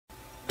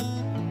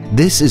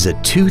This is a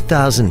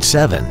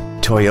 2007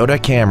 Toyota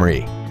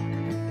Camry.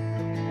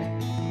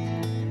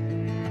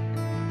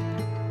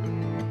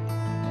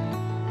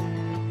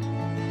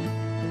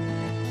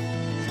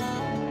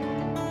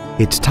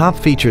 Its top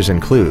features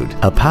include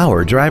a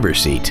power driver's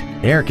seat,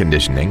 air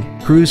conditioning,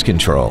 cruise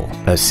control,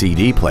 a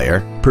CD player,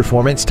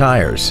 performance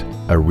tires,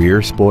 a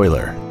rear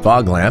spoiler,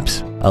 fog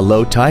lamps, a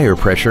low tire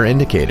pressure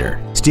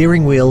indicator,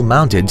 steering wheel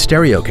mounted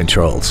stereo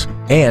controls,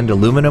 and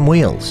aluminum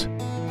wheels.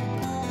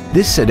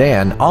 This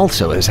sedan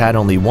also has had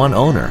only one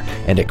owner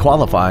and it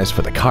qualifies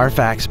for the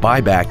Carfax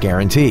buyback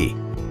guarantee.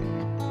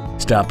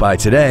 Stop by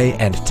today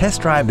and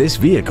test drive this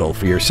vehicle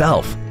for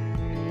yourself.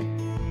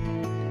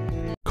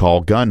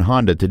 Call Gunn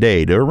Honda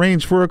today to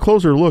arrange for a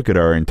closer look at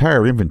our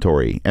entire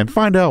inventory and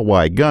find out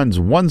why Gunn's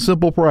one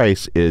simple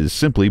price is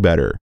simply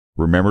better.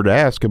 Remember to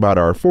ask about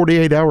our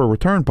 48-hour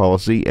return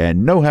policy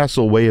and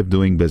no-hassle way of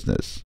doing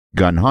business.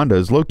 Gunn Honda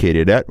is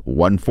located at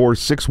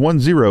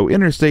 14610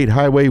 Interstate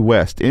Highway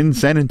West in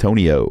San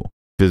Antonio.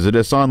 Visit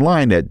us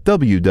online at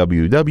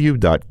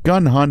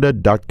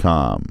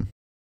www.gunnhonda.com.